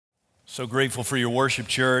So grateful for your worship,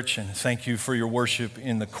 church, and thank you for your worship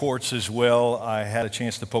in the courts as well. I had a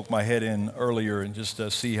chance to poke my head in earlier and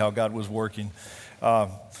just see how God was working.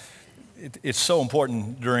 It's so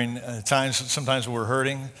important during times, sometimes we're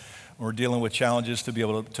hurting, we're dealing with challenges, to be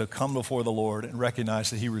able to come before the Lord and recognize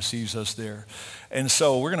that He receives us there. And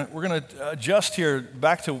so we're gonna adjust here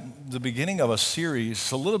back to the beginning of a series.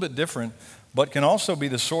 It's a little bit different, but can also be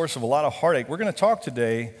the source of a lot of heartache. We're going to talk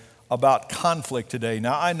today about conflict today.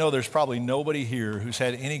 Now, I know there's probably nobody here who's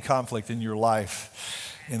had any conflict in your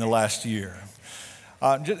life in the last year.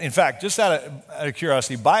 In fact, just out of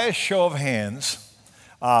curiosity, by a show of hands,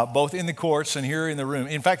 both in the courts and here in the room.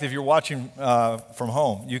 In fact, if you're watching from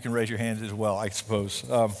home, you can raise your hands as well, I suppose.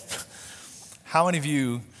 How many of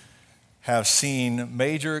you have seen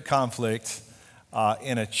major conflict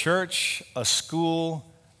in a church, a school,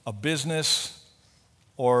 a business,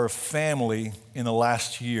 or family in the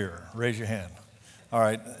last year? Raise your hand. All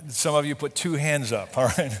right, some of you put two hands up.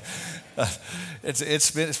 All right,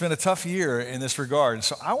 it's been a tough year in this regard.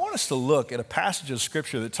 So I want us to look at a passage of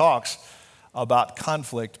Scripture that talks about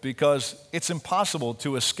conflict, because it's impossible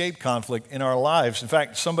to escape conflict in our lives. In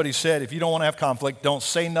fact, somebody said, if you don't want to have conflict, don't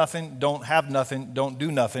say nothing, don't have nothing, don't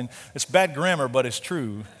do nothing. It's bad grammar, but it's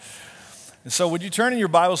true. And so would you turn in your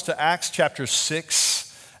Bibles to Acts chapter 6?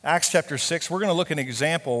 Acts chapter 6, we're going to look at an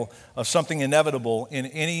example of something inevitable in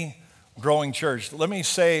any growing church. Let me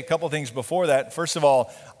say a couple things before that. First of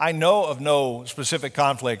all, I know of no specific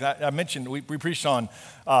conflict. I mentioned we preached on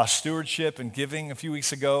stewardship and giving a few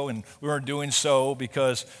weeks ago, and we weren't doing so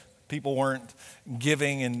because people weren't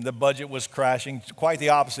giving and the budget was crashing. Quite the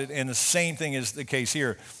opposite, and the same thing is the case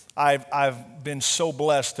here. I've been so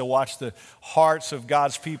blessed to watch the hearts of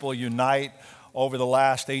God's people unite over the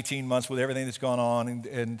last 18 months with everything that's gone on,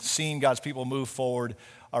 and seeing God's people move forward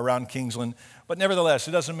around Kingsland. But nevertheless,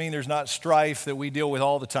 it doesn't mean there's not strife that we deal with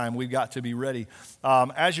all the time. We've got to be ready.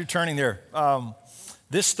 As you're turning there,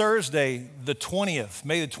 this Thursday, the 20th,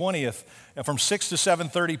 May the 20th, from 6 to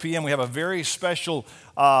 7:30 p.m., we have a very special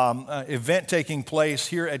event taking place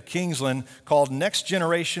here at Kingsland called Next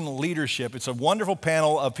Generation Leadership. It's a wonderful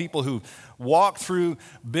panel of people who walk through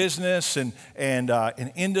business and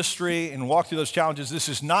in industry and walk through those challenges. This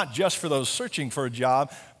is not just for those searching for a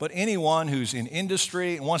job, but anyone who's in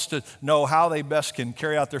industry and wants to know how they best can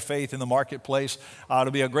carry out their faith in the marketplace. It'll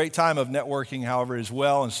be a great time of networking, however, as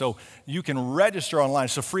well. And so you can register online.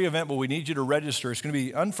 It's a free event, but we need you to register. It's going to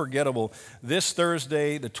be unforgettable this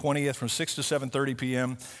Thursday, the 20th, from 6 to 7:30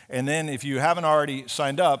 p.m. And then if you haven't already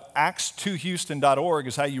signed up, acts2houston.org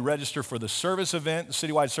is how you register for the service event, the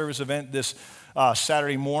citywide service event this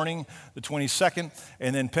Saturday morning, the 22nd,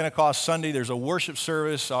 and then Pentecost Sunday. There's a worship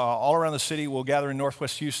service all around the city. We'll gather in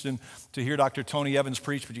Northwest Houston to hear Dr. Tony Evans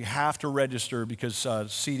preach, but you have to register because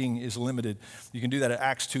seating is limited. You can do that at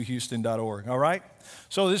acts2houston.org, all right?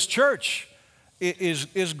 So this church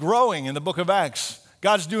is growing in the book of Acts.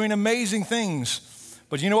 God's doing amazing things,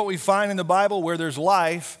 but you know what we find in the Bible? Where there's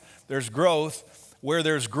life, there's growth. Where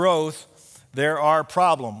there's growth, there are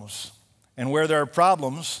problems. And where there are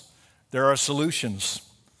problems, there are solutions.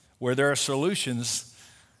 Where there are solutions,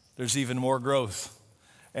 there's even more growth.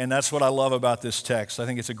 And that's what I love about this text. I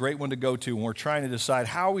think it's a great one to go to when we're trying to decide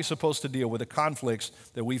how are we supposed to deal with the conflicts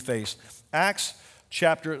that we face. Acts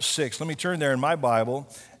chapter 6. Let me turn there in my Bible,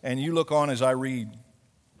 and you look on as I read.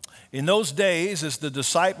 In those days, as the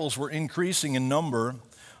disciples were increasing in number,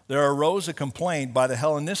 there arose a complaint by the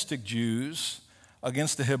Hellenistic Jews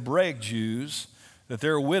against the Hebraic Jews that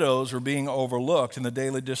their widows were being overlooked in the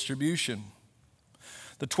daily distribution.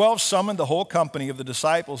 The 12 summoned the whole company of the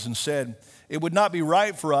disciples and said, "It would not be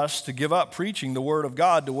right for us to give up preaching the word of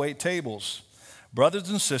God to wait tables. Brothers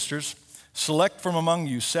and sisters, select from among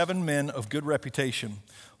you 7 men of good reputation,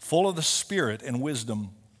 full of the Spirit and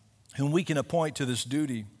wisdom, whom we can appoint to this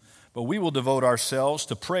duty. But we will devote ourselves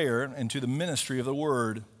to prayer and to the ministry of the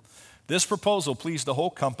word." This proposal pleased the whole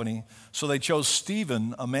company, so they chose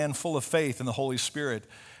Stephen, a man full of faith in the Holy Spirit,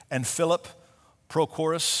 and Philip,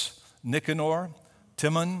 Prochorus, Nicanor,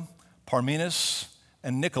 Timon, Parmenas,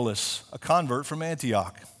 and Nicholas, a convert from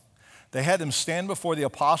Antioch. They had them stand before the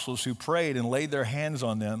apostles, who prayed and laid their hands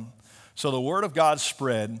on them. So the word of God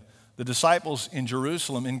spread. The disciples in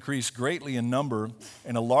Jerusalem increased greatly in number,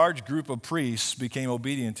 and a large group of priests became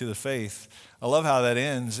obedient to the faith. I love how that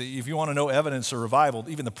ends. If you want to know evidence of revival,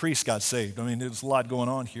 even the priests got saved. I mean, there's a lot going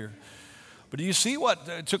on here. But do you see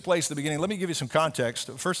what took place at the beginning? Let me give you some context.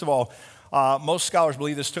 First of all, most scholars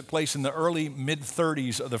believe this took place in the early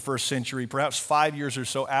mid-30s of the first century, perhaps 5 years or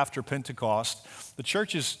so after Pentecost. The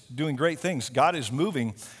church is doing great things. God is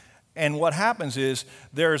moving. And what happens is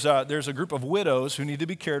there's a group of widows who need to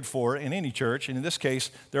be cared for in any church. And in this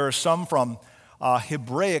case, there are some from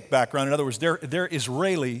Hebraic background. In other words, they're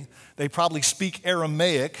Israeli. They probably speak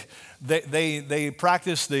Aramaic. They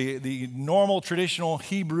practice the normal traditional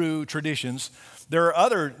Hebrew traditions. There are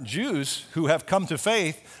other Jews who have come to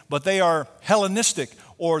faith, but they are Hellenistic,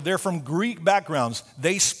 or they're from Greek backgrounds.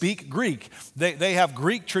 They speak Greek. They have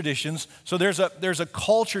Greek traditions. So there's a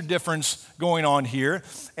culture difference going on here.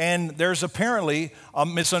 And there's apparently a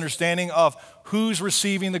misunderstanding of who's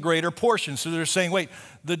receiving the greater portion. So they're saying, wait,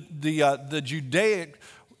 the Judaic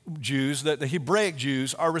Jews, the Hebraic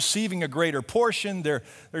Jews are receiving a greater portion. They're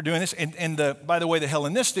doing this. And by the way, the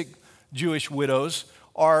Hellenistic Jewish widows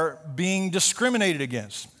are being discriminated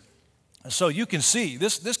against. So you can see,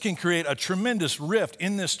 this can create a tremendous rift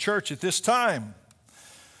in this church at this time.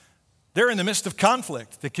 They're in the midst of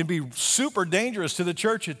conflict that can be super dangerous to the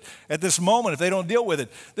church at this moment if they don't deal with it.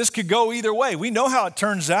 This could go either way. We know how it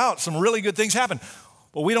turns out. Some really good things happen,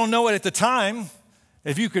 but we don't know it at the time.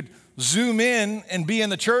 If you could zoom in and be in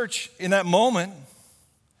the church in that moment,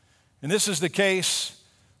 and this is the case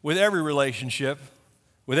with every relationship,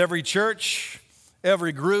 with every church,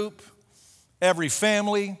 every group, every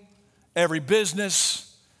family, every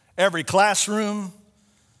business, every classroom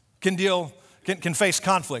can face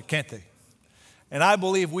conflict, can't they? And I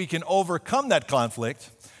believe we can overcome that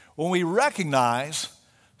conflict when we recognize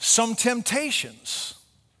some temptations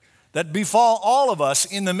that befall all of us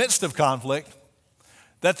in the midst of conflict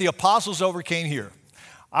that the apostles overcame here.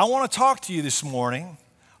 I want to talk to you this morning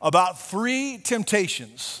about 3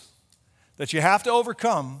 temptations that you have to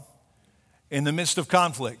overcome in the midst of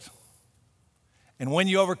conflict. And when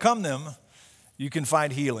you overcome them, you can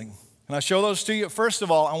find healing. And I'll show those to you. First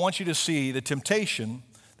of all, I want you to see the temptation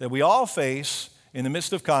that we all face in the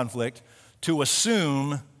midst of conflict to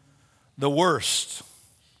assume the worst.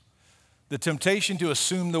 The temptation to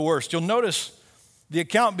assume the worst. You'll notice the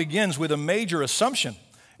account begins with a major assumption.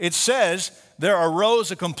 It says there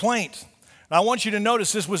arose a complaint. And I want you to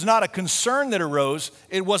notice this was not a concern that arose,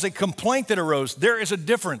 it was a complaint that arose. There is a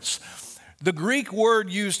difference. The Greek word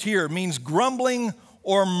used here means grumbling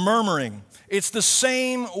or murmuring. It's the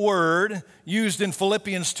same word used in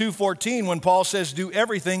Philippians 2:14 when Paul says, do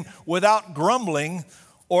everything without grumbling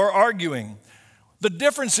or arguing. The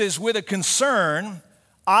difference is with a concern,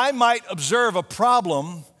 I might observe a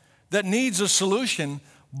problem that needs a solution,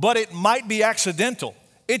 but it might be accidental.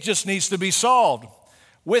 It just needs to be solved.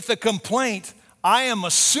 With a complaint, I am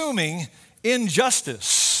assuming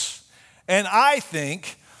injustice. And I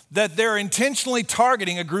think that they're intentionally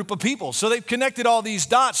targeting a group of people. So they've connected all these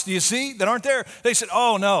dots, do you see, that aren't there? They said,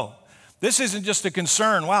 oh no, this isn't just a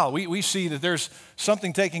concern. Wow, we see that there's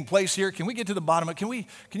something taking place here. Can we get to the bottom of it?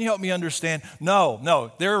 Can you help me understand?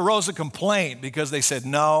 No, there arose a complaint because they said,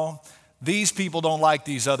 no, these people don't like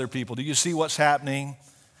these other people. Do you see what's happening?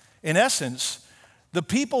 In essence, the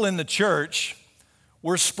people in the church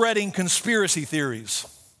were spreading conspiracy theories.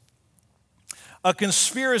 A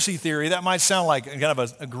conspiracy theory, that might sound like kind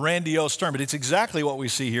of a grandiose term, but it's exactly what we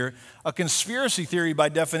see here. A conspiracy theory, by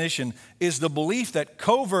definition, is the belief that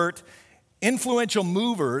covert, influential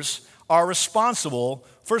movers are responsible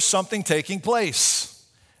for something taking place.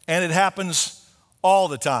 And it happens all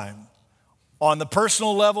the time. On the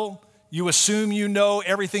personal level, you assume you know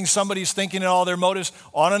everything somebody's thinking and all their motives.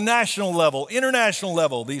 On a national level, international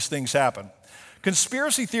level, these things happen.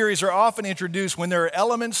 Conspiracy theories are often introduced when there are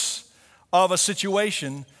elements of a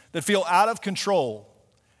situation that feel out of control.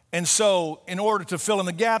 And so, in order to fill in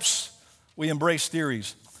the gaps, we embrace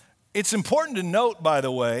theories. It's important to note, by the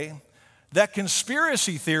way, that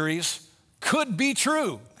conspiracy theories could be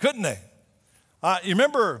true, couldn't they? You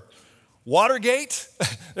remember Watergate?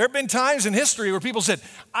 There have been times in history where people said,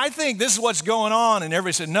 I think this is what's going on, and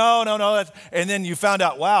everybody said, no. And then you found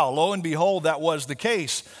out, wow, lo and behold, that was the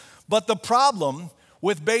case. But the problem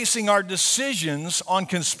with basing our decisions on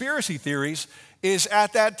conspiracy theories is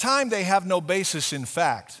at that time they have no basis in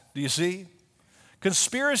fact. Do you see?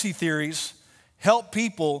 Conspiracy theories help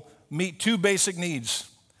people meet 2 basic needs.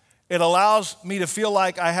 It allows me to feel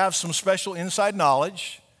like I have some special inside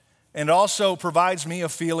knowledge, and also provides me a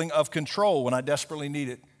feeling of control when I desperately need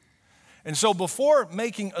it. And so before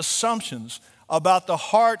making assumptions about the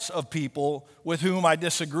hearts of people with whom I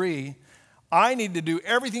disagree, I need to do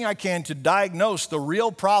everything I can to diagnose the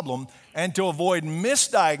real problem and to avoid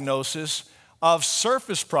misdiagnosis of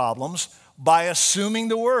surface problems by assuming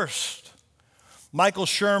the worst. Michael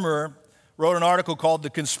Shermer wrote an article called The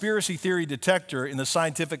Conspiracy Theory Detector in the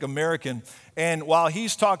Scientific American. And while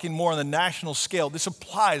he's talking more on the national scale, this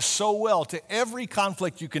applies so well to every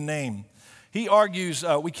conflict you can name. He argues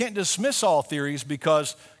we can't dismiss all theories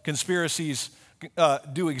because conspiracies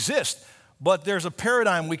do exist, but there's a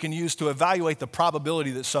paradigm we can use to evaluate the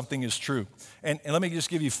probability that something is true. And let me just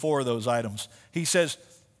give you 4 of those items. He says,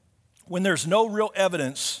 when there's no real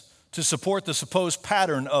evidence to support the supposed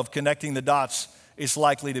pattern of connecting the dots, it's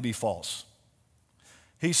likely to be false.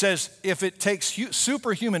 He says, if it takes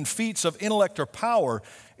superhuman feats of intellect or power,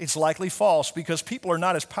 it's likely false because people are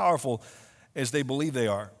not as powerful as they believe they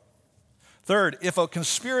are. Third, if a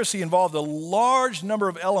conspiracy involved a large number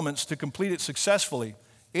of elements to complete it successfully,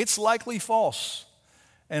 it's likely false.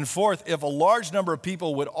 And fourth, if a large number of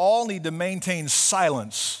people would all need to maintain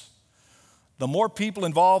silence, the more people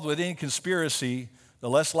involved with any conspiracy, the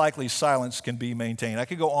less likely silence can be maintained. I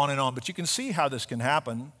could go on and on, but you can see how this can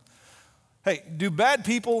happen. Hey, do bad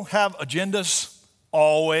people have agendas?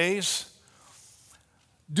 Always.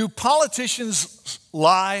 Do politicians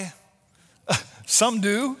lie? Some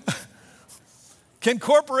do. Can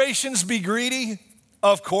corporations be greedy?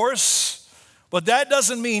 Of course. But that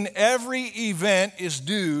doesn't mean every event is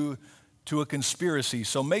due to a conspiracy.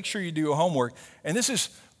 So make sure you do your homework. And this is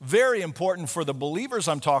very important for the believers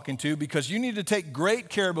I'm talking to because you need to take great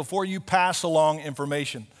care before you pass along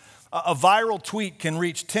information. A viral tweet can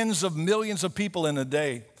reach tens of millions of people in a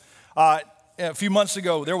day. A few months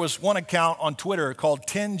ago, there was one account on Twitter called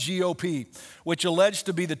 10GOP, which alleged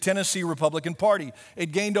to be the Tennessee Republican Party.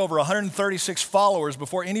 It gained over 136 followers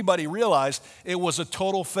before anybody realized it was a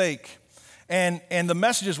total fake. And the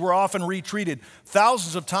messages were often retweeted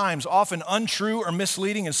thousands of times, often untrue or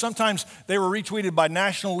misleading, and sometimes they were retweeted by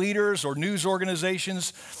national leaders or news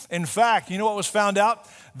organizations. In fact, you know what was found out?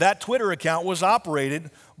 That Twitter account was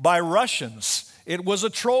operated by Russians. It was a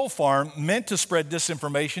troll farm meant to spread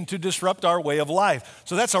disinformation to disrupt our way of life.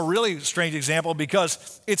 So that's a really strange example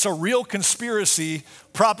because it's a real conspiracy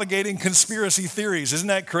propagating conspiracy theories. Isn't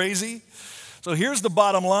that crazy? So here's the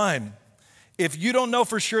bottom line. If you don't know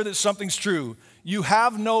for sure that something's true, you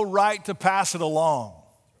have no right to pass it along.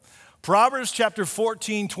 Proverbs chapter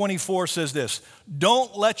 14:24 says this,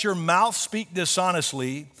 don't let your mouth speak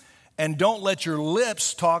dishonestly and don't let your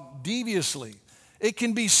lips talk deviously. It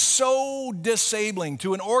can be so disabling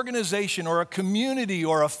to an organization or a community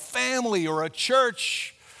or a family or a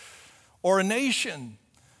church or a nation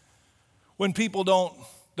when people don't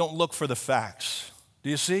look for the facts.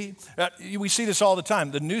 Do you see? We see this all the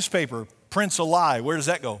time. The newspaper prints a lie. Where does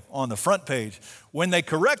that go? On the front page. When they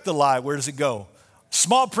correct the lie, where does it go?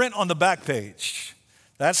 Small print on the back page.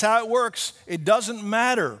 That's how it works. It doesn't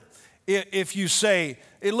matter if you say,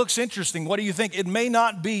 it looks interesting, what do you think? It may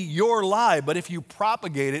not be your lie, but if you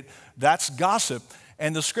propagate it, that's gossip.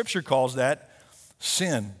 And the scripture calls that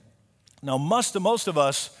sin. Now, most of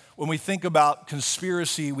us, when we think about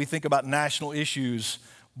conspiracy, we think about national issues,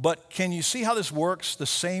 but can you see how this works the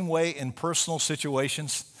same way in personal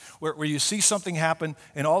situations? Where you see something happen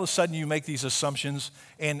and all of a sudden you make these assumptions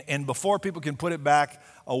and before people can put it back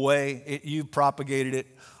away, you've propagated it.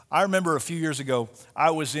 I remember a few years ago,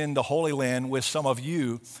 I was in the Holy Land with some of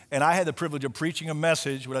you, and I had the privilege of preaching a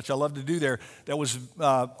message, which I love to do there, that was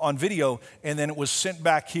on video, and then it was sent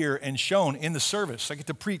back here and shown in the service. I get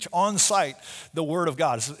to preach on site the Word of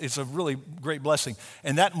God. It's a really great blessing.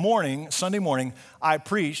 And that morning, Sunday morning, I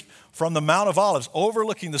preached from the Mount of Olives,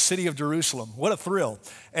 overlooking the city of Jerusalem. What a thrill.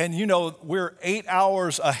 And you know, we're 8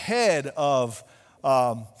 hours ahead of,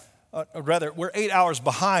 we're 8 hours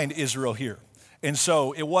behind Israel here. And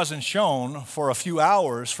so it wasn't shown for a few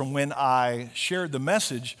hours from when I shared the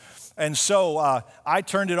message. And so I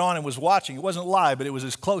turned it on and was watching. It wasn't live, but it was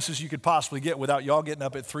as close as you could possibly get without y'all getting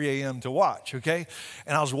up at 3 a.m. to watch, okay?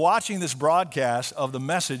 And I was watching this broadcast of the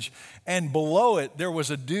message, and below it, there was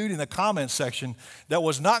a dude in the comments section that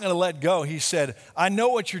was not going to let go. He said, I know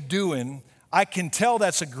what you're doing. I can tell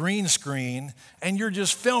that's a green screen, and you're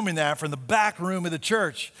just filming that from the back room of the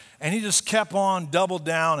church. And he just kept on, doubled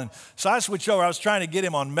down. And so I switched over. I was trying to get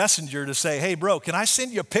him on Messenger to say, hey, bro, can I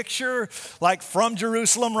send you a picture like from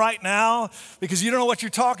Jerusalem right now? Because you don't know what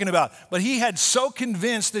you're talking about. But he had so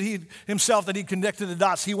convinced that he connected the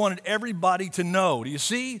dots, he wanted everybody to know. Do you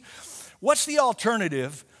see? What's the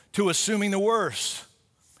alternative to assuming the worst?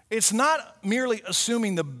 It's not merely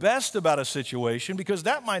assuming the best about a situation, because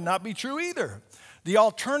that might not be true either. The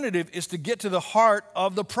alternative is to get to the heart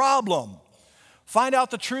of the problem. Find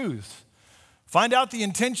out the truth. Find out the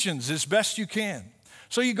intentions as best you can.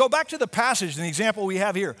 So you go back to the passage and the example we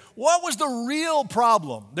have here. What was the real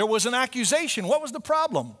problem? There was an accusation. What was the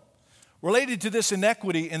problem related to this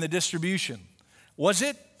inequity in the distribution? Was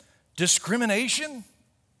it discrimination?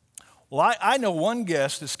 Well, I know one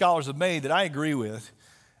guess that scholars have made that I agree with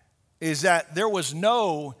is that there was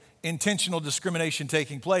no intentional discrimination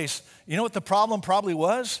taking place. You know what the problem probably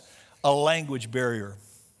was? A language barrier.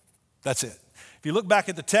 That's it. If you look back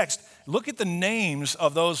at the text, look at the names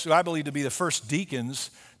of those who I believe to be the first deacons,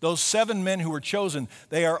 those 7 men who were chosen.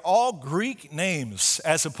 They are all Greek names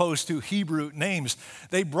as opposed to Hebrew names.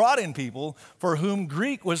 They brought in people for whom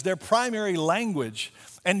Greek was their primary language.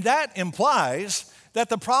 And that implies that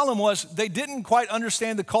the problem was they didn't quite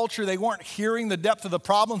understand the culture. They weren't hearing the depth of the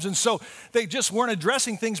problems. And so they just weren't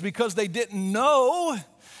addressing things because they didn't know.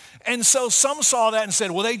 And so some saw that and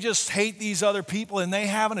said, well, they just hate these other people and they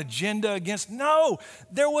have an agenda against. No,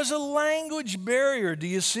 there was a language barrier, do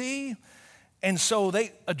you see? And so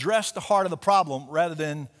they addressed the heart of the problem rather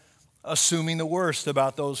than assuming the worst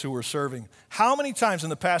about those who were serving. How many times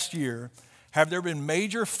in the past year have there been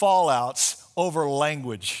major fallouts over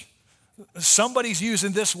language? Somebody's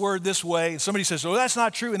using this word this way. Somebody says, oh, that's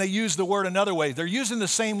not true. And they use the word another way. They're using the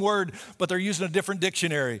same word, but they're using a different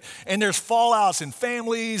dictionary. And there's fallouts in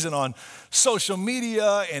families and on social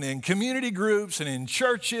media and in community groups and in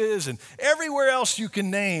churches and everywhere else you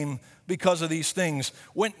can name because of these things.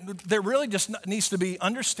 When there really just needs to be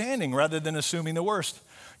understanding rather than assuming the worst.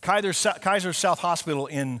 Kaiser South Hospital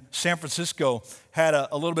in San Francisco had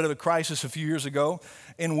a little bit of a crisis a few years ago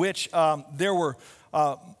in which there were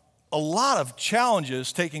a lot of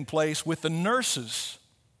challenges taking place with the nurses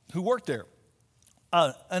who worked there.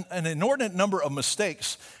 An inordinate number of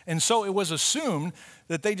mistakes. And so it was assumed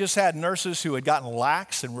that they just had nurses who had gotten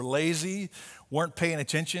lax and were lazy, weren't paying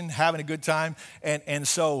attention, having a good time. And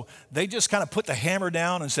so they just kind of put the hammer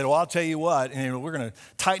down and said, well, I'll tell you what, and we're going to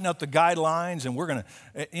tighten up the guidelines and we're going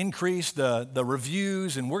to increase the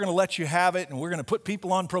reviews and we're going to let you have it and we're going to put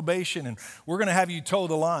people on probation and we're going to have you toe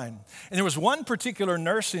the line. And there was one particular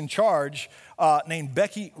nurse in charge named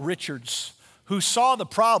Becky Richards who saw the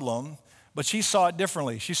problem, but she saw it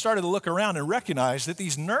differently. She started to look around and recognize that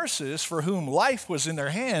these nurses for whom life was in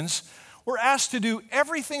their hands were asked to do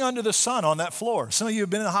everything under the sun on that floor. Some of you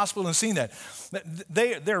have been in the hospital and seen that.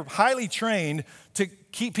 They're highly trained to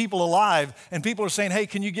keep people alive, and people are saying, hey,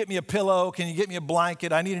 can you get me a pillow? Can you get me a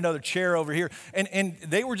blanket? I need another chair over here. And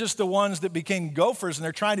they were just the ones that became gophers, and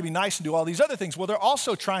they're trying to be nice and do all these other things. Well, they're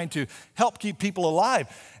also trying to help keep people alive.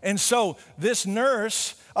 And so this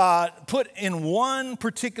nurse put in one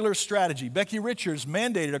particular strategy. Becky Richards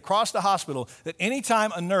mandated across the hospital that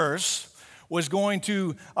anytime a nurse was going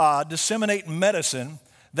to disseminate medicine,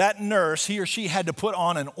 that nurse, he or she had to put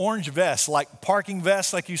on an orange vest, like parking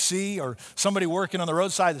vest like you see, or somebody working on the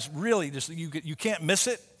roadside that's really just, you can't miss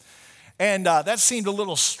it. And that seemed a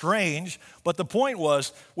little strange, but the point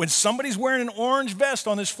was, when somebody's wearing an orange vest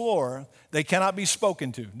on this floor, they cannot be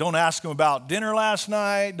spoken to. Don't ask them about dinner last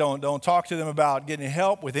night. Don't talk to them about getting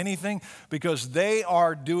help with anything, because they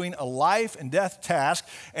are doing a life and death task,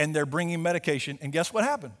 and they're bringing medication. And guess what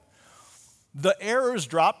happened? The errors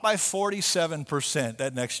dropped by 47%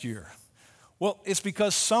 that next year. Well, it's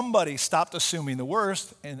because somebody stopped assuming the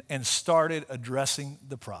worst and started addressing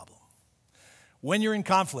the problem. When you're in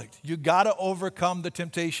conflict, you got to overcome the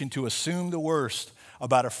temptation to assume the worst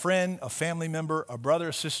about a friend, a family member, a brother,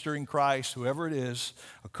 a sister in Christ, whoever it is,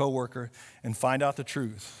 a coworker, and find out the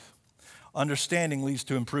truth. Understanding leads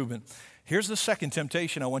to improvement. Here's the second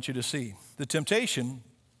temptation I want you to see. The temptation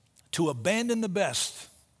to abandon the best.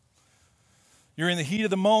 You're in the heat of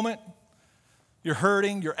the moment, you're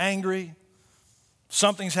hurting, you're angry,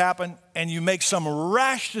 something's happened, and you make some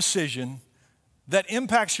rash decision that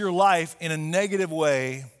impacts your life in a negative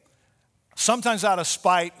way, sometimes out of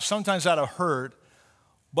spite, sometimes out of hurt,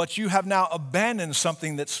 but you have now abandoned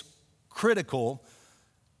something that's critical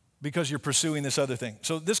because you're pursuing this other thing.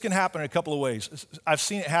 So this can happen in a couple of ways. I've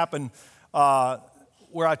seen it happen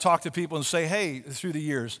where I talk to people and say, hey, through the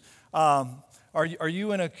years, are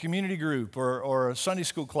you in a community group or a Sunday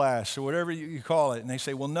school class or whatever you call it? And they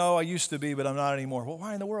say, well, no, I used to be, but I'm not anymore. Well,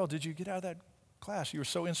 why in the world did you get out of that class? You were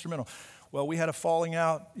so instrumental. Well, we had a falling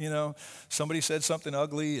out, somebody said something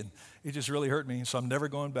ugly and it just really hurt me, so I'm never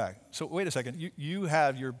going back. So wait a second, you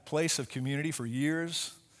have your place of community for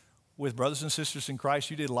years with brothers and sisters in Christ.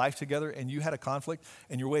 You did life together and you had a conflict,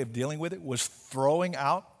 and your way of dealing with it was throwing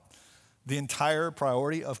out the entire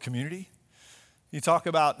priority of community. You talk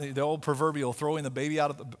about the old proverbial throwing the baby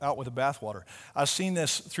out with the bathwater. I've seen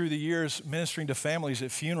this through the years ministering to families at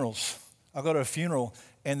funerals. I'll go to a funeral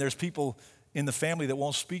and there's people in the family that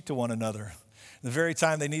won't speak to one another. The very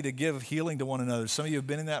time they need to give healing to one another. Some of you have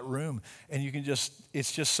been in that room and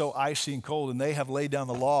it's just so icy and cold, and they have laid down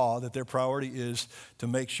the law that their priority is to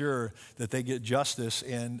make sure that they get justice,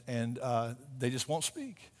 and they just won't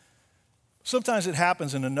speak. Sometimes it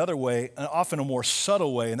happens in another way, and often a more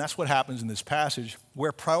subtle way, and that's what happens in this passage,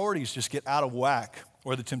 where priorities just get out of whack.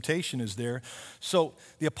 or the temptation is there. So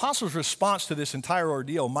the apostles' response to this entire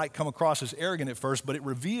ordeal might come across as arrogant at first, but it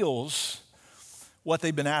reveals what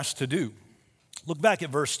they've been asked to do. Look back at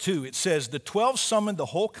verse 2. It says, the 12 summoned the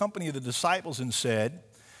whole company of the disciples and said,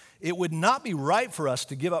 it would not be right for us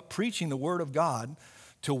to give up preaching the word of God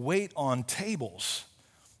to wait on tables.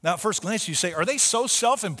 Now, at first glance, you say, are they so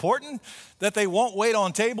self-important that they won't wait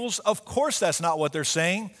on tables? Of course, that's not what they're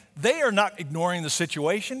saying. They are not ignoring the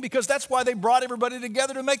situation because that's why they brought everybody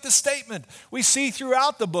together to make the statement. We see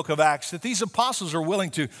throughout the book of Acts that these apostles are willing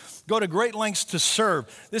to go to great lengths to serve.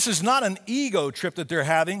 This is not an ego trip that they're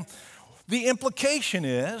having. The implication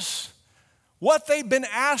is what they've been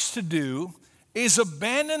asked to do is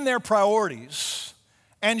abandon their priorities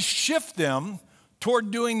and shift them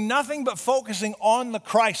toward doing nothing but focusing on the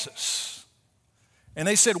crisis. And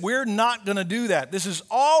they said, we're not going to do that. This is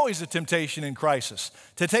always a temptation in crisis,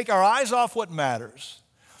 to take our eyes off what matters.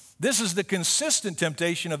 This is the consistent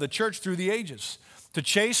temptation of the church through the ages, to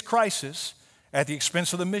chase crisis at the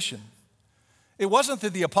expense of the mission. It wasn't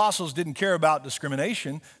that the apostles didn't care about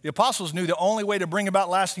discrimination. The apostles knew the only way to bring about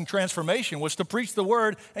lasting transformation was to preach the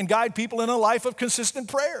word and guide people in a life of consistent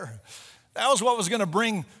prayer. That was what was going to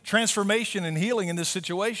bring transformation and healing in this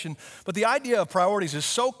situation. But the idea of priorities is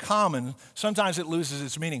so common, sometimes it loses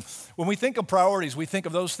its meaning. When we think of priorities, we think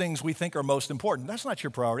of those things we think are most important. That's not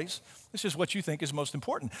your priorities. It's just what you think is most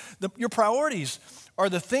important. Your priorities are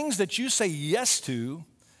the things that you say yes to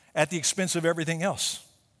at the expense of everything else.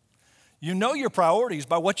 You know your priorities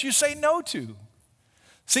by what you say no to.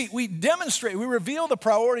 See, we reveal the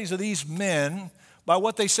priorities of these men by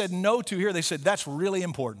what they said no to here. They said, that's really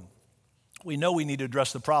important. We know we need to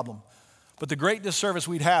address the problem. But the great disservice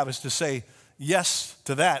we'd have is to say yes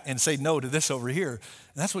to that and say no to this over here. And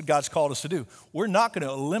that's what God's called us to do. We're not going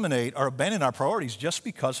to eliminate or abandon our priorities just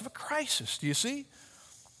because of a crisis. Do you see?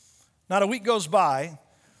 Not a week goes by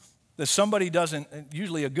that somebody doesn't,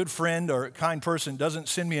 usually a good friend or a kind person, doesn't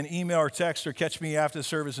send me an email or text or catch me after the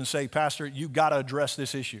service and say, Pastor, you got to address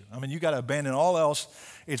this issue. I mean, you got to abandon all else.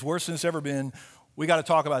 It's worse than it's ever been. We got to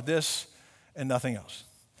talk about this and nothing else.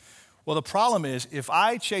 Well, the problem is if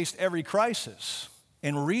I chased every crisis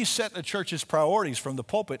and reset the church's priorities from the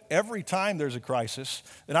pulpit every time there's a crisis,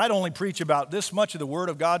 then I'd only preach about this much of the Word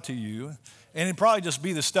of God to you, and it'd probably just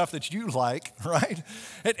be the stuff that you like, right?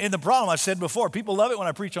 And the problem, I said before, people love it when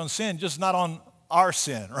I preach on sin, just not on our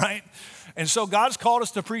sin, right? And so God's called us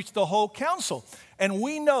to preach the whole counsel. And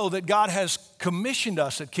we know that God has commissioned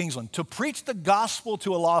us at Kingsland to preach the gospel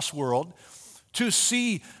to a lost world, to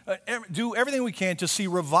do everything we can to see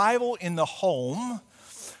revival in the home,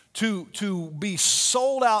 to be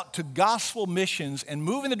sold out to gospel missions and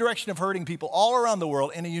move in the direction of hurting people all around the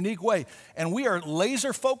world in a unique way. And we are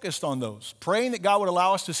laser focused on those, praying that God would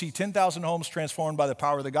allow us to see 10,000 homes transformed by the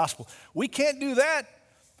power of the gospel. We can't do that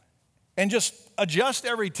and just adjust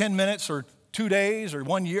every 10 minutes or 2 days or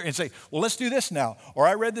 1 year and say, well, let's do this now. Or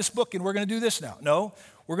I read this book and we're going to do this now. No,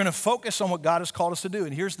 we're going to focus on what God has called us to do.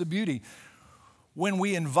 And here's the beauty. When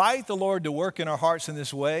we invite the Lord to work in our hearts in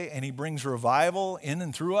this way and he brings revival in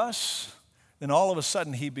and through us, then all of a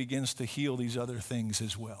sudden he begins to heal these other things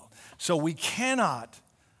as well. So we cannot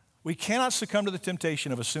succumb to the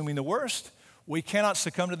temptation of assuming the worst. We cannot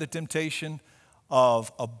succumb to the temptation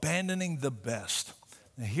of abandoning the best.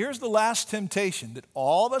 Now here's the last temptation that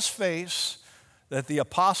all of us face that the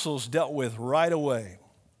apostles dealt with right away.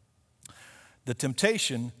 The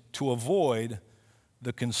temptation to avoid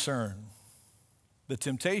the concern. The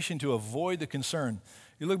temptation to avoid the concern.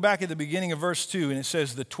 You look back at the beginning of verse 2, and it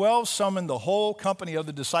says, the 12 summoned the whole company of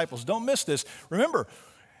the disciples. Don't miss this. Remember,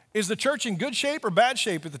 is the church in good shape or bad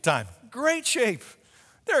shape at the time? Great shape.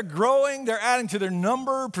 They're growing. They're adding to their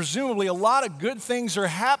number. Presumably, a lot of good things are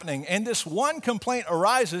happening. And this one complaint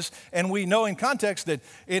arises, and we know in context that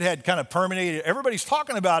it had kind of permeated. Everybody's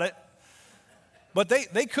talking about it. But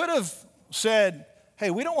they could have said,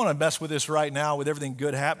 hey, we don't want to mess with this right now with everything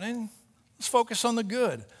good happening. Let's focus on the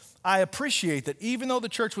good. I appreciate that even though the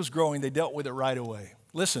church was growing, they dealt with it right away.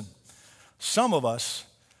 Listen, some of us,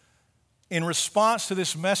 in response to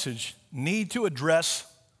this message, need to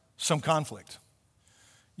address some conflict.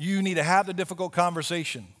 You need to have the difficult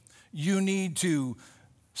conversation. You need to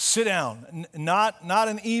sit down, not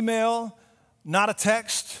an email, not a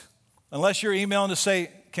text, unless you're emailing to say,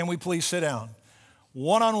 can we please sit down?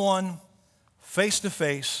 One-on-one,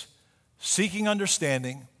 face-to-face, seeking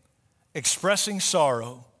understanding, expressing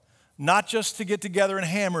sorrow, not just to get together and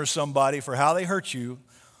hammer somebody for how they hurt you,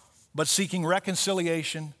 but seeking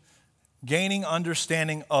reconciliation, gaining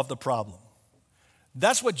understanding of the problem.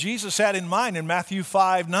 That's what Jesus had in mind in Matthew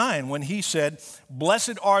 5:9 when he said,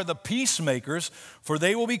 blessed are the peacemakers, for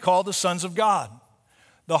they will be called the sons of God.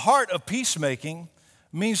 The heart of peacemaking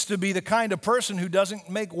means to be the kind of person who doesn't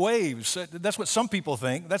make waves. That's what some people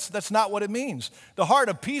think. That's not what it means. The heart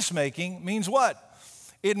of peacemaking means what?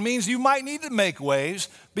 It means you might need to make waves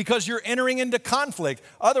because you're entering into conflict.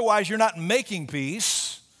 Otherwise, you're not making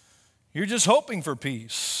peace. You're just hoping for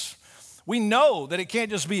peace. We know that it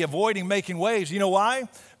can't just be avoiding making waves. You know why?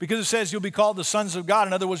 Because it says you'll be called the sons of God.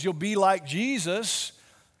 In other words, you'll be like Jesus.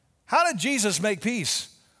 How did Jesus make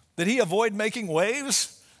peace? Did he avoid making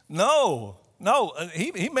waves? No.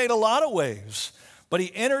 He made a lot of waves. But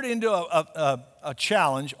he entered into a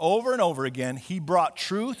challenge over and over again. He brought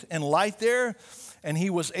truth and light there, and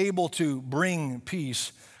he was able to bring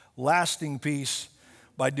peace, lasting peace,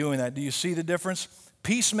 by doing that. Do you see the difference?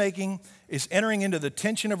 Peacemaking is entering into the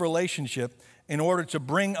tension of relationship in order to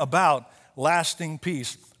bring about lasting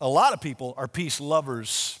peace. A lot of people are peace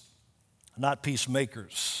lovers, not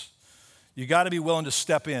peacemakers. You got to be willing to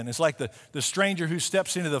step in. It's like the stranger who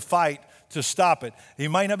steps into the fight to stop it. He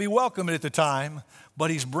might not be welcome at the time, but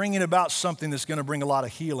he's bringing about something that's going to bring a lot of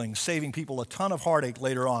healing, saving people a ton of heartache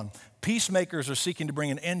later on. Peacemakers are seeking to bring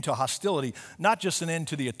an end to hostility, not just an end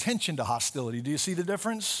to the attention to hostility. Do you see the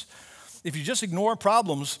difference? If you just ignore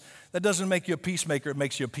problems, that doesn't make you a peacemaker, it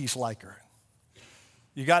makes you a peace liker.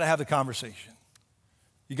 You got to have the conversation.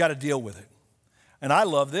 You got to deal with it. And I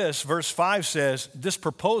love this. Verse 5 says, this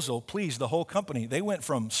proposal pleased the whole company. They went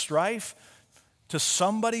from strife to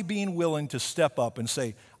somebody being willing to step up and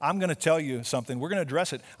say, I'm going to tell you something. We're going to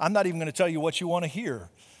address it. I'm not even going to tell you what you want to hear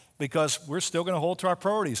because we're still going to hold to our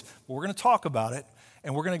priorities. But we're going to talk about it,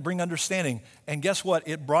 and we're going to bring understanding. And guess what?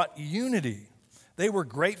 It brought unity. They were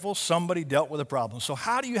grateful somebody dealt with a problem. So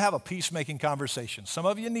how do you have a peacemaking conversation? Some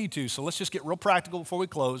of you need to, so let's just get real practical before we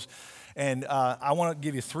close. And I want to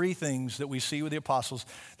give you 3 things that we see with the apostles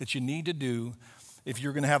that you need to do if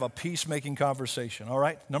you're going to have a peacemaking conversation. All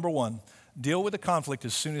right? Number 1, deal with the conflict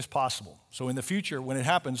as soon as possible. So in the future, when it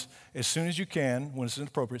happens, as soon as you can, when it's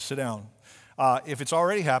appropriate, sit down. If it's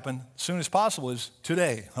already happened, as soon as possible is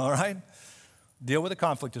today. All right? Deal with the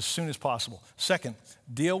conflict as soon as possible. Second,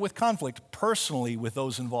 deal with conflict personally with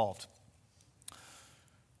those involved.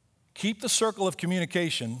 Keep the circle of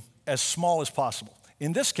communication as small as possible.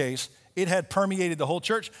 In this case, it had permeated the whole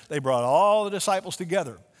church. They brought all the disciples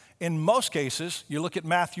together. In most cases, you look at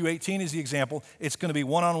Matthew 18 as the example, it's going to be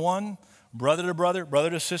one-on-one, brother to brother, brother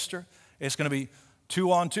to sister. It's going to be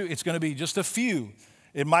 2-on-2. It's going to be just a few.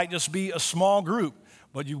 It might just be a small group.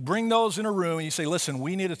 But you bring those in a room and you say, listen,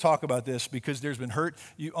 we need to talk about this because there's been hurt.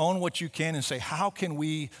 You own what you can and say, how can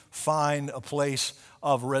we find a place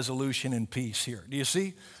of resolution and peace here? Do you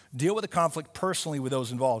see? Deal with the conflict personally with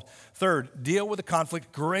those involved. Third, deal with the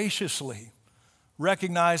conflict graciously,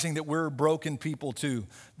 recognizing that we're broken people too.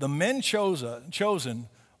 The men chosen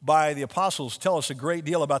by the apostles tell us a great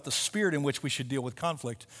deal about the spirit in which we should deal with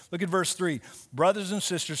conflict. Look at verse 3. Brothers and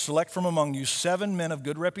sisters, select from among you 7 men of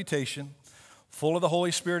good reputation, full of the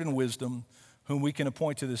Holy Spirit and wisdom, whom we can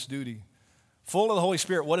appoint to this duty. Full of the Holy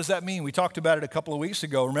Spirit, what does that mean? We talked about it a couple of weeks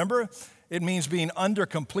ago. Remember? It means being under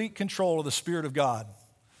complete control of the Spirit of God.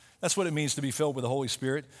 That's what it means to be filled with the Holy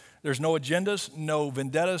Spirit. There's no agendas, no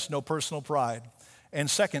vendettas, no personal pride. And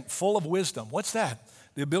second, full of wisdom. What's that?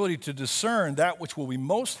 The ability to discern that which will be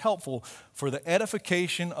most helpful for the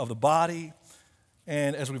edification of the body.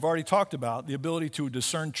 And as we've already talked about, the ability to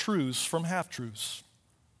discern truths from half-truths.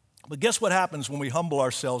 But guess what happens when we humble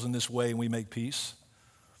ourselves in this way and we make peace?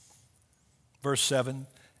 Verse 7,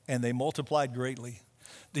 and they multiplied greatly.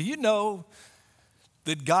 Do you know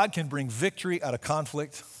that God can bring victory out of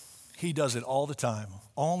conflict? He does it all the time.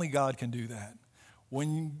 Only God can do that.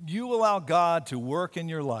 When you allow God to work in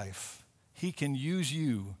your life, He can use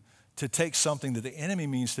you to take something that the enemy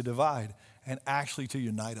means to divide and actually to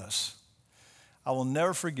unite us. I will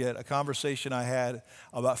never forget a conversation I had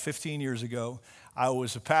about 15 years ago. I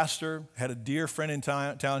was a pastor, had a dear friend in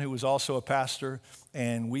town who was also a pastor,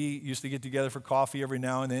 and we used to get together for coffee every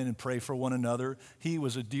now and then and pray for one another. He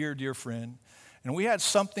was a dear, dear friend. And we had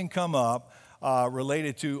something come up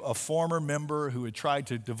related to a former member who had tried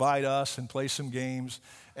to divide us and play some games.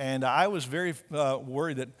 And I was very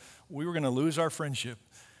worried that we were going to lose our friendship.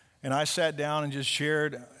 And I sat down and just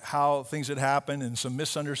shared how things had happened and some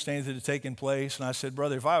misunderstandings that had taken place. And I said,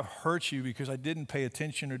 brother, if I've hurt you because I didn't pay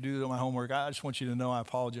attention or do my homework, I just want you to know I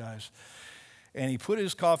apologize. And he put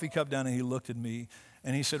his coffee cup down and he looked at me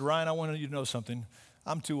and he said, Ryan, I want you to know something.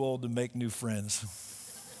 I'm too old to make new friends.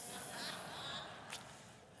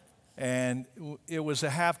 And it was a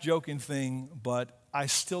half-joking thing, but I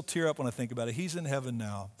still tear up when I think about it. He's in heaven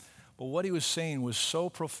now. But what he was saying was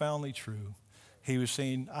so profoundly true. He was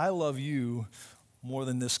saying, I love you more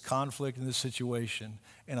than this conflict and this situation.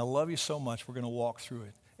 And I love you so much. We're going to walk through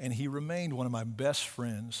it. And he remained one of my best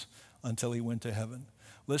friends until he went to heaven.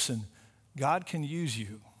 Listen, God can use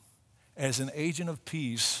you as an agent of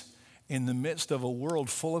peace in the midst of a world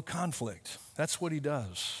full of conflict. That's what he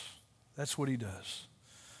does. That's what he does.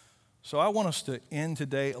 So I want us to end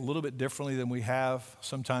today a little bit differently than we have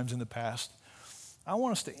sometimes in the past. I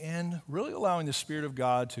want us to end really allowing the Spirit of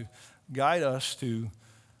God to guide us to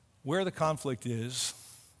where the conflict is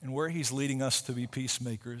and where he's leading us to be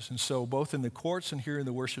peacemakers. And so both in the courts and here in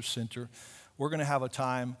the worship center, we're going to have a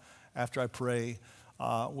time after I pray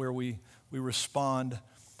where we respond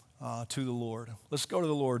to the Lord. Let's go to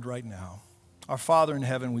the Lord right now. Our Father in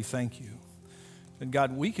heaven, we thank you. And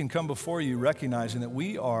God, we can come before you recognizing that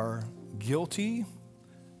we are guilty,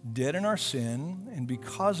 dead in our sin, and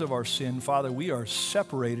because of our sin, Father, we are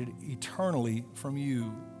separated eternally from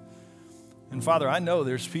you. And Father, I know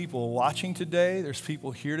there's people watching today, there's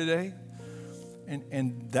people here today,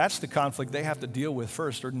 and that's the conflict they have to deal with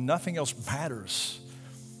first, or nothing else matters.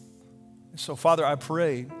 So Father, I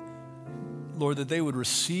pray, Lord, that they would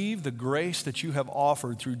receive the grace that you have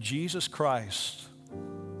offered through Jesus Christ,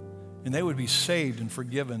 and they would be saved and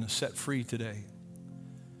forgiven and set free today.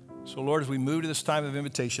 So Lord, as we move to this time of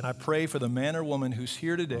invitation, I pray for the man or woman who's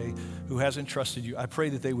here today who hasn't trusted you. I pray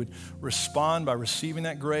that they would respond by receiving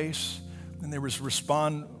that grace, and they would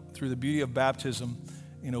respond through the beauty of baptism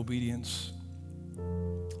in obedience.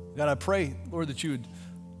 God, I pray, Lord, that you would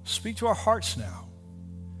speak to our hearts now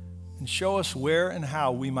and show us where and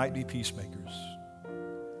how we might be peacemakers.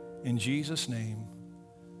 In Jesus' name,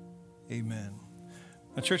 amen.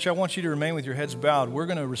 Now, church, I want you to remain with your heads bowed. We're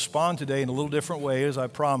going to respond today in a little different way, as I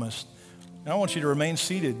promised. And I want you to remain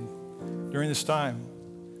seated during this time,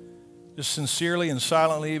 just sincerely and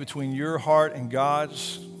silently between your heart and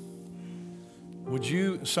God's. Would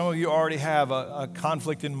you, some of you already have a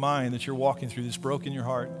conflict in mind that you're walking through that's broken your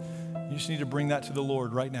heart. You just need to bring that to the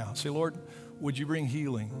Lord right now. Say, Lord, would you bring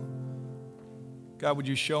healing? God, would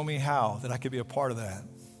you show me how that I could be a part of that?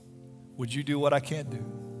 Would you do what I can't do?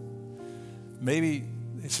 Maybe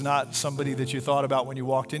it's not somebody that you thought about when you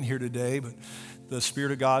walked in here today, but the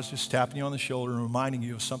Spirit of God's just tapping you on the shoulder and reminding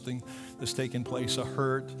you of something that's taken place, a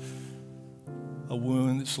hurt, a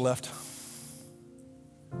wound that's left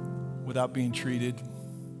without being treated,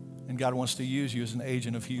 and God wants to use you as an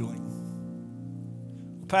agent of healing.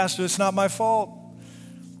 Pastor, it's not my fault.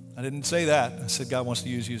 I didn't say that. I said God wants to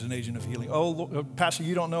use you as an agent of healing. Oh, Lord, Pastor,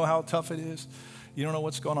 you don't know how tough it is. You don't know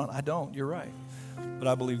what's going on. I don't. You're right. But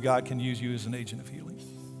I believe God can use you as an agent of healing.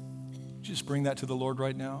 Just bring that to the Lord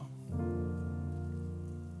right now.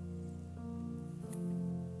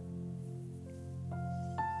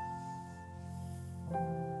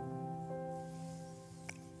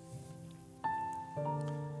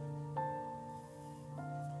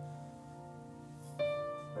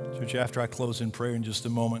 Church, after I close in prayer in just a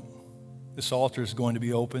moment, this altar is going to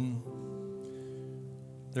be open.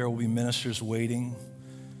 There will be ministers waiting.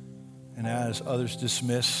 And as others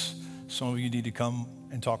dismiss, some of you need to come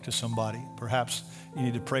and talk to somebody. Perhaps you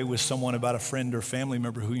need to pray with someone about a friend or family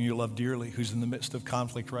member who you love dearly, who's in the midst of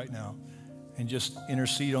conflict right now, and just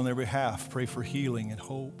intercede on their behalf. Pray for healing and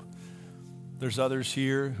hope. There's others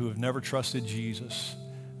here who have never trusted Jesus,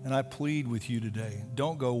 and I plead with you today,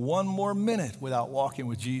 don't go one more minute without walking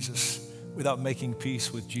with Jesus, without making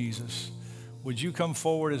peace with Jesus. Would you come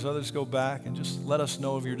forward as others go back and just let us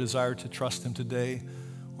know of your desire to trust him today,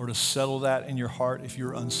 or to settle that in your heart if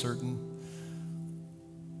you're uncertain?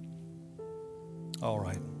 All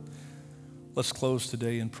right. Let's close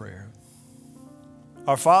today in prayer.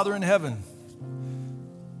 Our Father in heaven,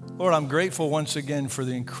 Lord, I'm grateful once again for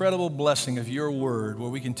the incredible blessing of your word, where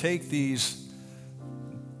we can take these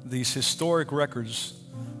historic records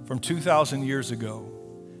from 2,000 years ago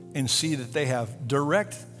and see that they have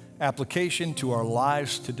direct application to our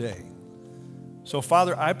lives today. So,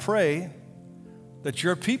 Father, I pray that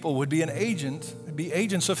your people would be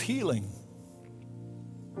agents of healing.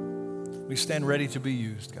 We stand ready to be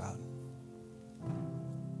used, God.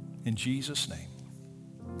 In Jesus' name,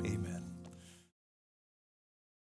 amen.